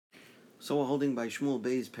So we're holding by Shmuel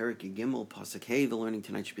Beis Perik Gimel Pasuk Hey. The learning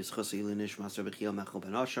tonight should be Schus Ilinish Maser Bechil Mechel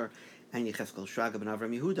Ben Asher and Yecheskel Shraga Ben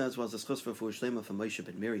Avram Yehuda, as well as the Schus for Shlema from Moshe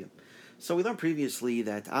Ben Miriam. So we learned previously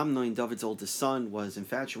that Amnon, David's oldest son, was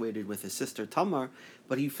infatuated with his sister Tamar,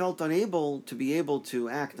 but he felt unable to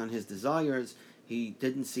act on his desires. He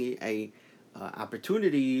didn't see a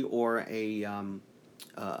opportunity or a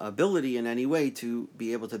ability in any way to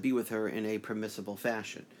be able to be with her in a permissible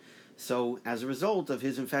fashion. So as a result of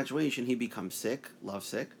his infatuation, he becomes sick,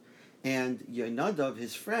 lovesick, and Yonadav,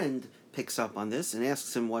 his friend, picks up on this and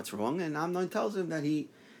asks him what's wrong, and Amnon tells him that he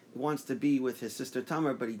wants to be with his sister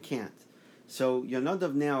Tamar, but he can't. So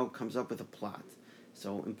Yonadav now comes up with a plot.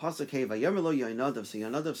 So in Pasuk Hey, Vayomer lo Yonadav, so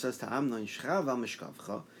Yonadav says to Amnon, Shchav al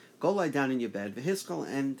mishkavcha, go lie down in your bed, v'hiskel,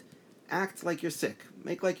 and act like you're sick,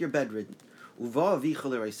 make like you're bedridden.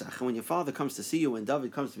 When your father comes to see you, when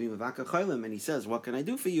David comes to be Mevaka Chaylim, and he says, what can I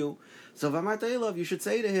do for you? So you should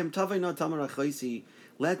say to him,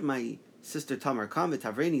 let my sister Tamar come,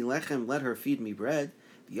 let her feed me bread.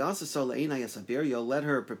 Let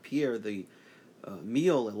her prepare the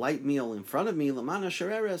meal, a light meal in front of me, so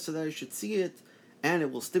that I should see it, and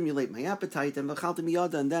it will stimulate my appetite, and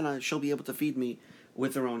then she'll be able to feed me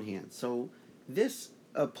with her own hands. So this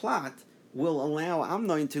plot will allow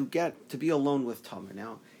Amnon to be alone with Tamar.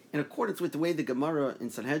 Now, in accordance with the way the Gemara in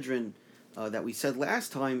Sanhedrin that we said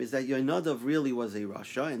last time is that Yonadav really was a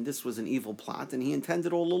Rasha, and this was an evil plot, and he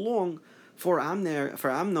intended all along for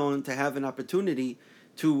Amnon to have an opportunity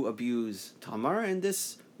to abuse Tamar, and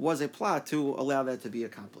this was a plot to allow that to be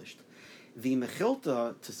accomplished. The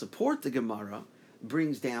Mechilta, to support the Gemara,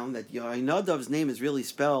 brings down that Yonadav's name is really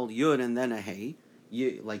spelled Yud and then a Hey,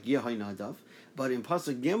 like Yehoinadav. But in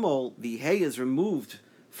Pasuk Gimel, the Hey is removed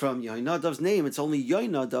from Yoinadav's name. It's only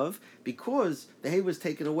Yoinadav because the Hey was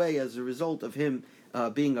taken away as a result of him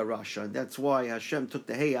being a Rasha. And that's why Hashem took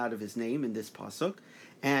the Hey out of his name in this Pasuk.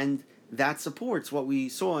 And that supports what we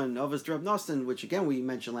saw in Avos Reb Nosson, which again we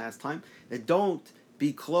mentioned last time, that don't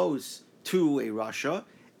be close to a Rasha.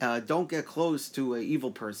 Don't get close to an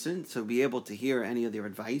evil person to be able to hear any of their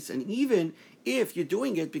advice. And even if you're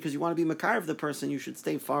doing it because you want to be Makar of the person, you should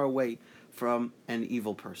stay far away from an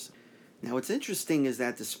evil person. Now, what's interesting is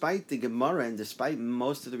that despite the Gemara and despite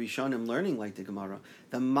most of the Rishonim learning like the Gemara,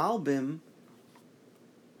 the Malbim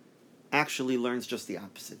actually learns just the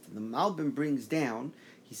opposite. The Malbim brings down,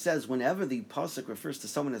 he says, whenever the Pasuk refers to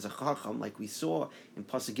someone as a Chacham, like we saw in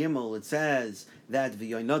Pasuk Gimel, it says that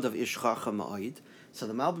V'yoinadav ish Chacham ma'od. So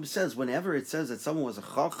the Malbim says, whenever it says that someone was a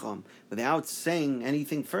Chacham, without saying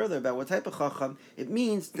anything further about what type of Chacham, it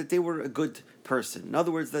means that they were a good person. In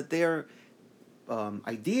other words, that their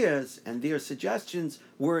ideas and their suggestions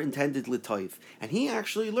were intended l'toiv. And he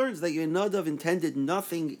actually learns that Yonadav intended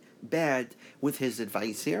nothing bad with his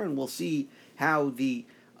advice here, and we'll see how the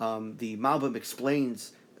Malbim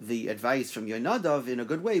explains the advice from Yonadav in a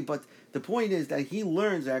good way, but the point is that he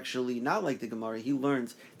learns actually, not like the Gemara, he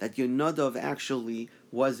learns that Yonadav actually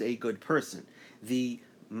was a good person. The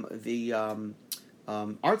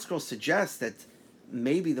Art Scroll suggests that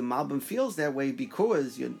maybe the Malbim feels that way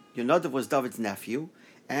because Yonadav was David's nephew,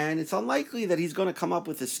 and it's unlikely that he's going to come up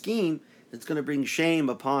with a scheme that's going to bring shame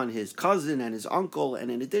upon his cousin and his uncle. And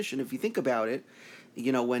in addition, if you think about it,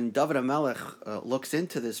 when David HaMelech looks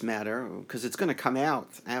into this matter, because it's going to come out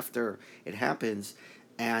after it happens,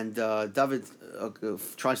 and David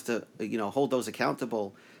tries to hold those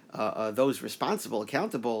accountable, those responsible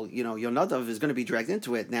accountable, Yonadav is going to be dragged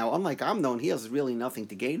into it. Now, unlike Amnon, he has really nothing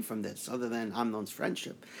to gain from this other than Amnon's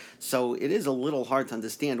friendship. So it is a little hard to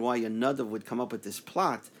understand why Yonadav would come up with this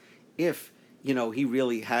plot if, he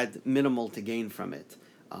really had minimal to gain from it.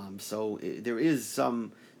 So there is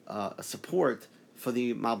some support for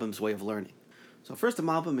the Malbim's way of learning. So first the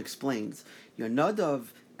Malbim explains, Yonadav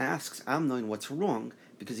asks Amnon what's wrong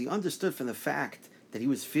because he understood from the fact that he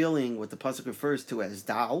was feeling what the pasuk refers to as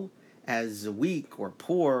dal, as weak or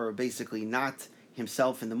poor, or basically not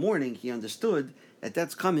himself in the morning. He understood that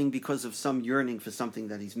that's coming because of some yearning for something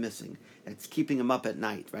that he's missing. That's keeping him up at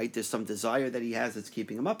night, right? There's some desire that he has that's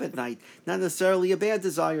keeping him up at night. Not necessarily a bad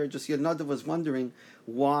desire, just Yonadav was wondering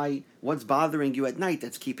what's bothering you at night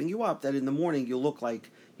that's keeping you up, that in the morning you look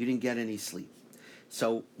like you didn't get any sleep.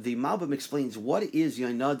 So the Malbim explains what is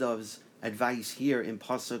Yonadav's advice here in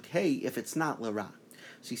Pasuk Hey if it's not Lara.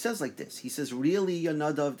 So he says like this. He says, really,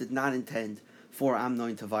 Yonadav did not intend for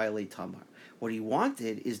Amnon to violate Tamar. What he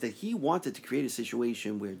wanted is that he wanted to create a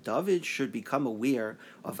situation where David should become aware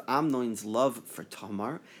of Amnon's love for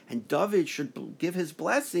Tamar, and David should give his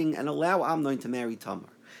blessing and allow Amnon to marry Tamar.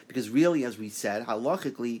 Because really, as we said,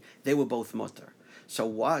 halachically, they were both mutter. So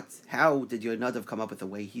how did Yonadav come up with the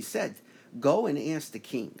way? He said, go and ask the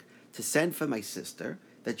king to send for my sister,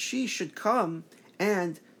 that she should come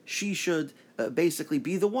and she should basically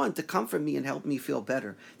be the one to comfort me and help me feel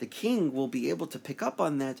better. The king will be able to pick up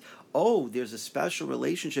on that. Oh, there's a special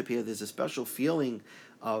relationship here. There's a special feeling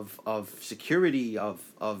of security, of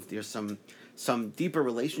there's some deeper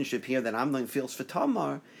relationship here that Amnon feels for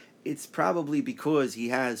Tamar. It's probably because he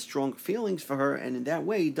has strong feelings for her, and in that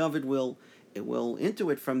way, David will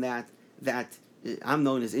intuit from that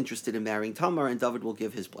Amnon is interested in marrying Tamar, and David will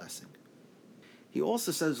give his blessing. He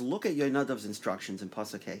also says, look at Yonadav's instructions in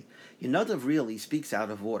Pasuk Hey. Yonadav really speaks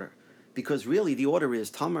out of order, because really the order is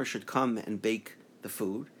Tamar should come and bake the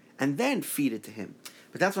food, and then feed it to him.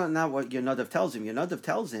 But that's not what Yonadav tells him. Yonadav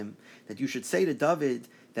tells him that you should say to David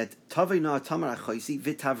that Tavena Tamar achoisi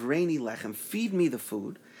v'tavreni lechem, feed me the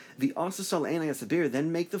food. The asasal ein asabir,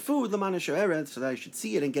 then make the food l'man eretz, so that I should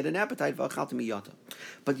see it and get an appetite. V'achalta miyata.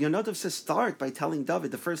 But Yonadav says, start by telling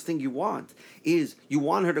David the first thing you want is you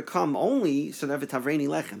want her to come only so that v'tavreni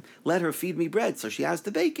lechem, let her feed me bread, so she has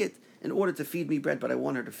to bake it in order to feed me bread, but I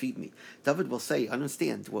want her to feed me. David will say,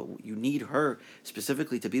 understand, well, you need her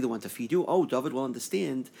specifically to be the one to feed you. Oh, David will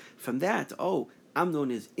understand from that,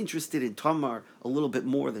 Amnon is interested in Tamar a little bit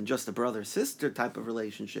more than just a brother-sister type of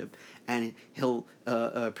relationship, and he'll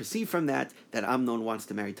perceive from that Amnon wants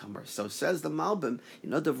to marry Tamar. So says the Malbim,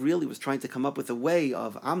 David really was trying to come up with a way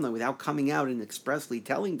of Amnon, without coming out and expressly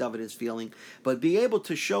telling David his feeling, but be able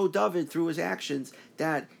to show David through his actions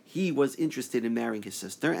that he was interested in marrying his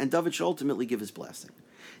sister, and David should ultimately give his blessing.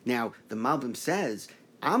 Now, the Malbim says,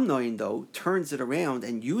 Amnon, though, turns it around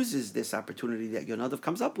and uses this opportunity that Yonadav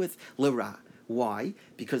comes up with, Lira. Why?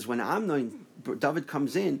 Because when David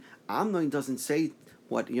comes in, Amnon doesn't say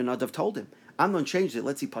what Yonadav told him. Amnon changed it.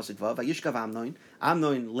 Let's see Pasuk Vav. Vayishkav Amnon.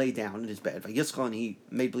 Amnon lay down in his bed. Vayischal, and he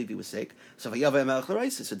made believe he was sick. So Vayavay Melech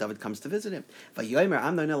l'Reisa. So David comes to visit him. Vayomer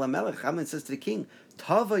Amnon el Melech. Amnon says to the king,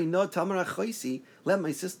 Tavay no Tamar achoisi. Let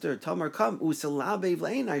my sister Tamar come. Usalabev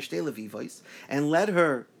le'enai shtei levivois, and let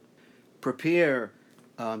her prepare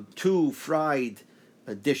 2 fried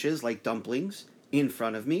dishes like dumplings in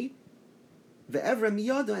front of me. Ve'evra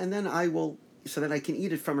miyada, and then I will, so that I can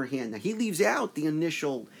eat it from her hand. Now, he leaves out the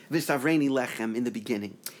initial v'savreni lechem in the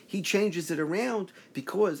beginning. He changes it around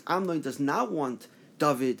because Amnon does not want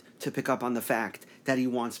David to pick up on the fact that he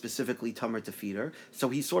wants specifically Tamar to feed her. So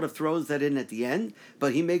he sort of throws that in at the end,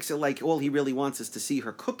 but he makes it like all he really wants is to see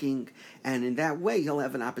her cooking, and in that way he'll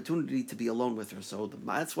have an opportunity to be alone with her. So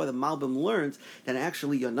that's why the Malbim learns that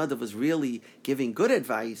actually Yonadav was really giving good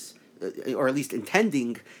advice, or at least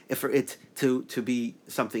intending for it to be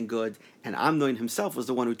something good, and Amnon himself was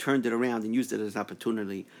the one who turned it around and used it as an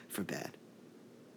opportunity for bad.